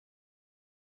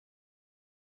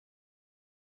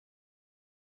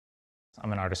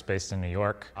I'm an artist based in New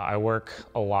York. I work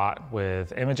a lot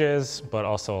with images, but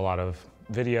also a lot of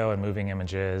video and moving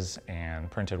images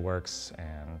and printed works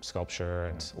and sculpture.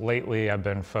 And lately I've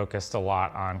been focused a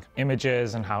lot on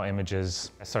images and how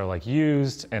images are sort of like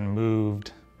used and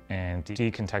moved and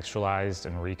decontextualized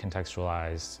and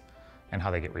recontextualized and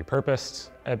how they get repurposed.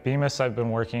 At Bemis I've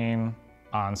been working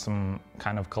on some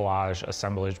kind of collage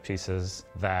assemblage pieces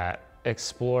that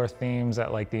explore themes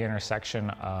at like the intersection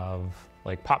of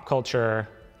like pop culture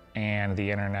and the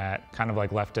internet, kind of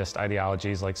like leftist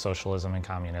ideologies like socialism and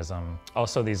communism.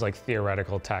 Also these like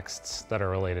theoretical texts that are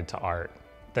related to art.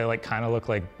 They like kind of look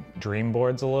like dream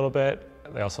boards a little bit.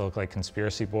 They also look like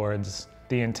conspiracy boards.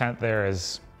 The intent there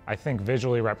is, I think,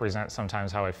 visually represent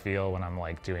sometimes how I feel when I'm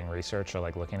like doing research or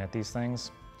like looking at these things.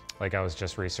 Like I was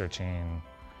just researching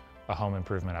a home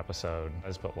improvement episode,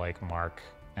 but like Mark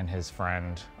and his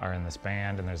friend are in this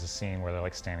band and there's a scene where they're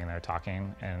like standing there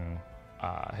talking and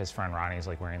his friend Ronnie's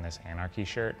like wearing this anarchy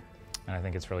shirt. And I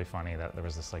think it's really funny that there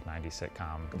was this like 90s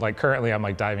sitcom. Like currently I'm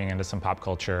like diving into some pop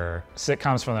culture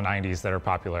sitcoms from the 90s that are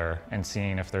popular and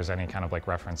seeing if there's any kind of like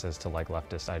references to like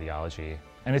leftist ideology.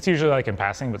 And it's usually like in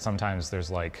passing, but sometimes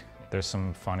there's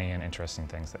some funny and interesting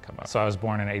things that come up. So I was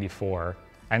born in '84.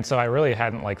 And so I really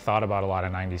hadn't like thought about a lot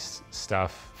of 90s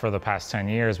stuff for the past 10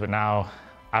 years, but now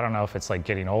I don't know if it's like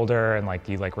getting older and like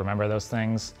you like remember those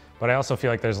things, but I also feel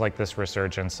like there's like this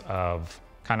resurgence of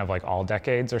kind of like all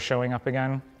decades are showing up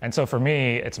again. And so for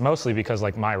me, it's mostly because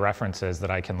like my references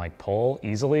that I can like pull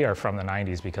easily are from the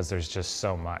 90s because there's just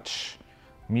so much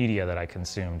media that I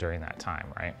consumed during that time,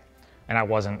 right? And I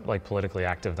wasn't like politically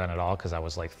active then at all because I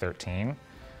was like 13.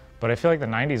 But I feel like the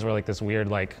 90s were like this weird,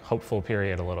 like hopeful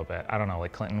period a little bit. I don't know,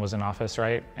 like Clinton was in office,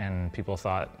 right? And people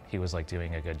thought he was like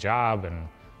doing a good job and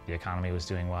the economy was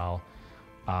doing well.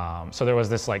 So there was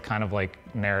this like kind of like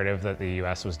narrative that the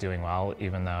US was doing well,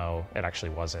 even though it actually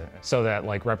wasn't. So that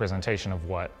like representation of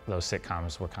what those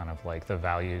sitcoms were kind of like the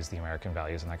values, the American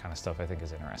values and that kind of stuff I think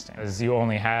is interesting. As you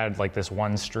only had like this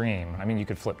one stream. I mean, you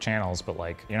could flip channels, but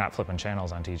like you're not flipping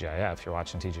channels on TGIF, you're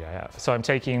watching TGIF. So I'm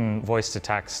taking voice to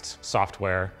text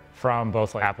software from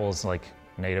both like Apple's like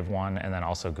native one and then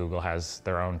also Google has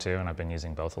their own too, and I've been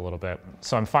using both a little bit.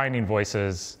 So I'm finding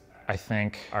voices I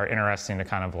think are interesting to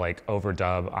kind of like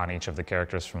overdub on each of the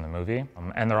characters from the movie.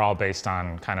 And they're all based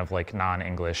on kind of like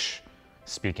non-English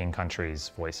speaking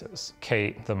countries' voices.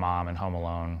 Kate, the mom in Home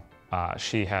Alone,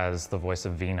 she has the voice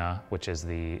of Veena, which is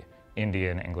the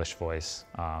Indian English voice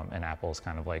in Apple's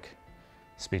kind of like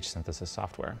speech synthesis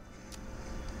software.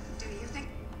 Do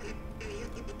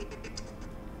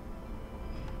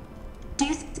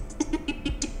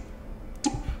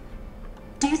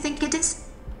you think it is?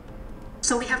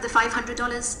 So we have the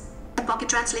 $500, a pocket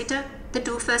translator, the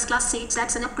 2 first-class seats,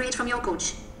 that's an upgrade from your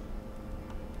coach.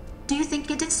 Do you think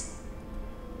it is?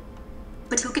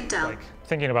 But who can tell? Like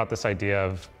thinking about this idea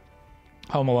of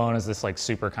Home Alone as this like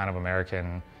super kind of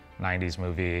American 90s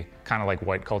movie, kind of like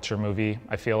white culture movie,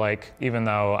 I feel like, even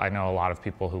though I know a lot of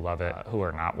people who love it who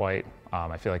are not white,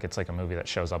 I feel like it's like a movie that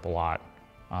shows up a lot.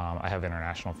 I have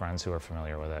international friends who are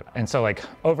familiar with it. And so like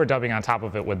overdubbing on top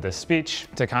of it with this speech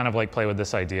to kind of like play with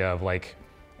this idea of like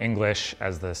English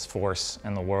as this force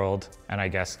in the world, and I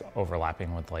guess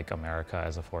overlapping with like America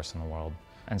as a force in the world,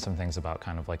 and some things about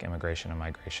kind of like immigration and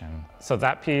migration. So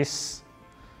that piece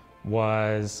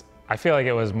was, I feel like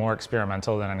it was more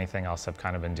experimental than anything else I've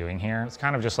kind of been doing here. It's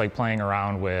kind of just like playing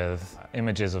around with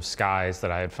images of skies that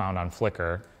I had found on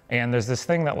Flickr. And there's this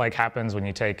thing that like happens when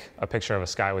you take a picture of a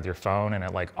sky with your phone and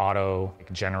it like auto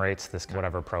generates this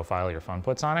whatever profile your phone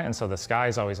puts on it. And so the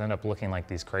skies always end up looking like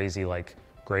these crazy like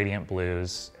gradient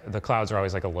blues. The clouds are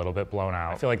always like a little bit blown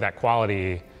out. I feel like that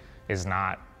quality is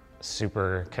not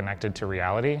super connected to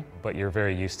reality, but you're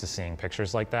very used to seeing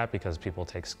pictures like that because people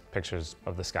take pictures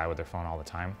of the sky with their phone all the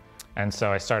time. And so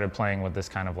I started playing with this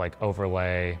kind of like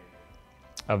overlay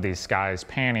of these skies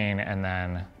panning and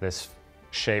then this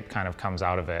shape kind of comes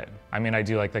out of it. I mean, I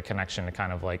do like the connection to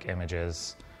kind of like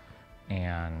images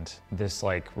and this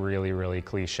like really, really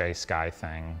cliche sky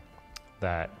thing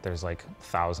that there's like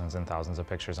thousands and thousands of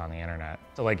pictures on the internet.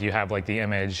 So like you have like the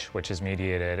image, which is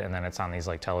mediated, and then it's on these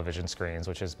like television screens,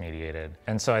 which is mediated.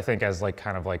 And so I think as like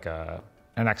kind of like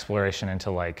an exploration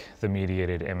into like the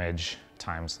mediated image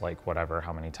times like whatever,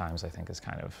 how many times I think is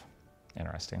kind of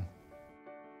interesting.